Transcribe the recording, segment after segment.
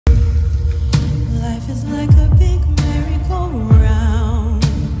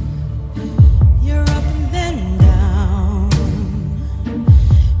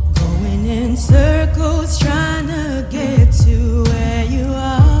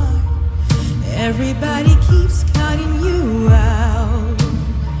everybody keeps counting you out.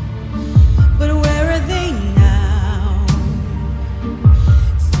 But where are they now?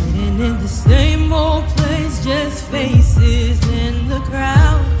 Sitting in the same old place, just faces in the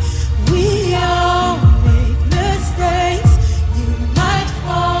crowd. We all make mistakes. You might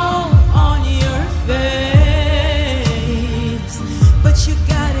fall on your face, but you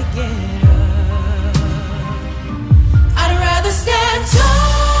gotta get up. I'd rather stand tall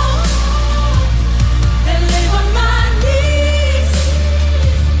than live on my knees,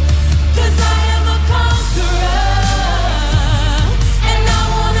 'cause I am a conqueror, and I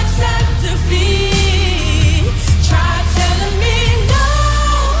won't accept defeat. Try telling me no.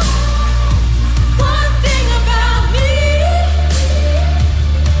 One thing about me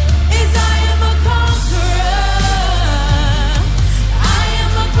is I am a conqueror. I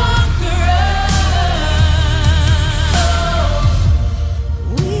am a conqueror.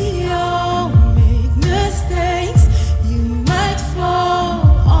 We all make mistakes. You might fall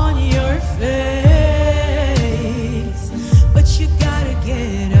on your face, but you gotta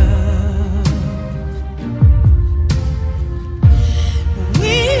get up.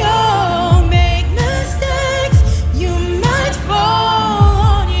 We all make mistakes. You might fall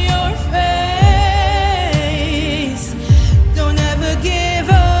on your face. Don't ever give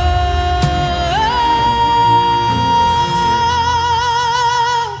up.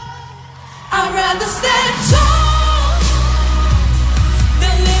 I'd rather stand tall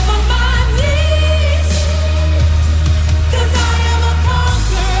than live on my knees, 'cause I am a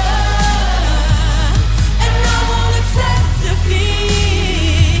conqueror, and I won't accept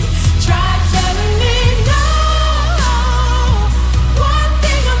defeat. Try telling me no. One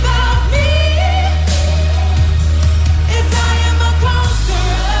thing about me is I am a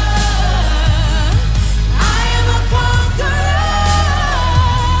conqueror. I am a conqueror.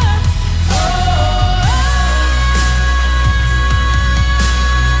 Oh,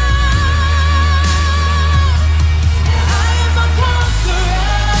 I am a conqueror.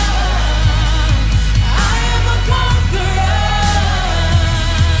 I am a conqueror.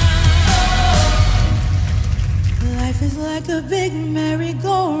 Life is like a big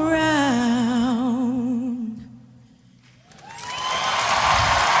merry-go-round.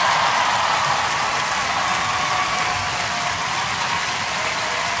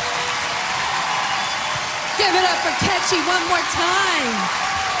 Give it up for Kechi one more time.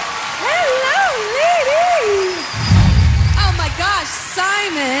 Hello, ladies. Oh my gosh,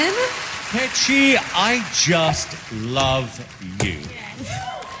 Simon. Kechi, I just love you.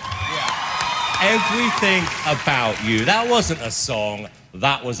 Everything about you. That wasn't a song,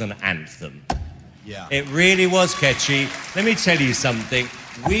 that was an anthem. Yeah. It really was, Kechi. Let me tell you something.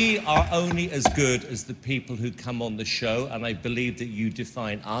 We are only as good as the people who come on the show, and I believe that you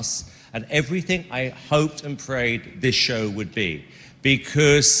define us and everything I hoped and prayed this show would be,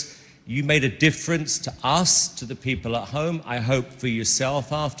 because you made a difference to us, to the people at home. I hope for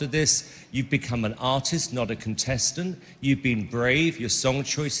yourself after this. You've become an artist, not a contestant. You've been brave. Your song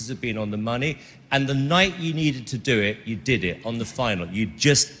choices have been on the money. And the night you needed to do it, you did it on the final. You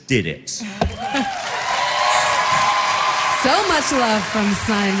just did it. So much love from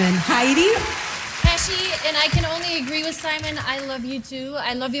Simon. Heidi? Kechi, and I can only agree with Simon. I love you too.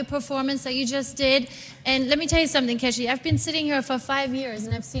 I love your performance that you just did. And let me tell you something, Kechi. I've been sitting here for 5 years,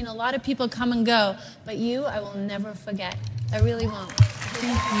 and I've seen a lot of people come and go. But you, I will never forget. I really won't.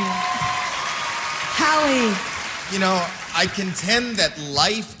 Thank you. Howie? You know, I contend that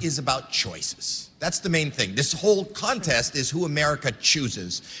life is about choices. That's the main thing. This whole contest is who America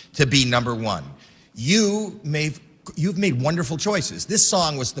chooses to be number one. You've made wonderful choices. This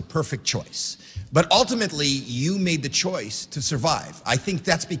song was the perfect choice. But ultimately, you made the choice to survive. I think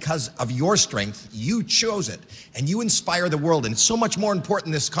that's because of your strength. You chose it, and you inspire the world. And it's so much more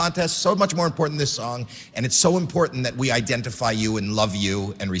important, this contest, so much more important, this song, and it's so important that we identify you and love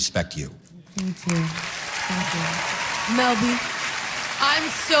you and respect you. Thank you. Thank you. Melby? I'm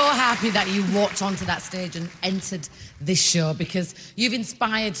so happy that you walked onto that stage and entered this show, because you've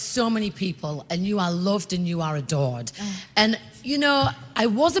inspired so many people, and you are loved and you are adored. And, you know, I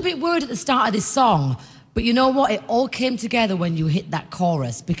was a bit worried at the start of this song, but you know what? It all came together when you hit that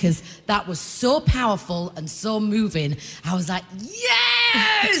chorus, because that was so powerful and so moving. I was like,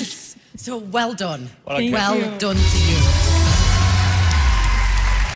 yes! So well done. Well done to you.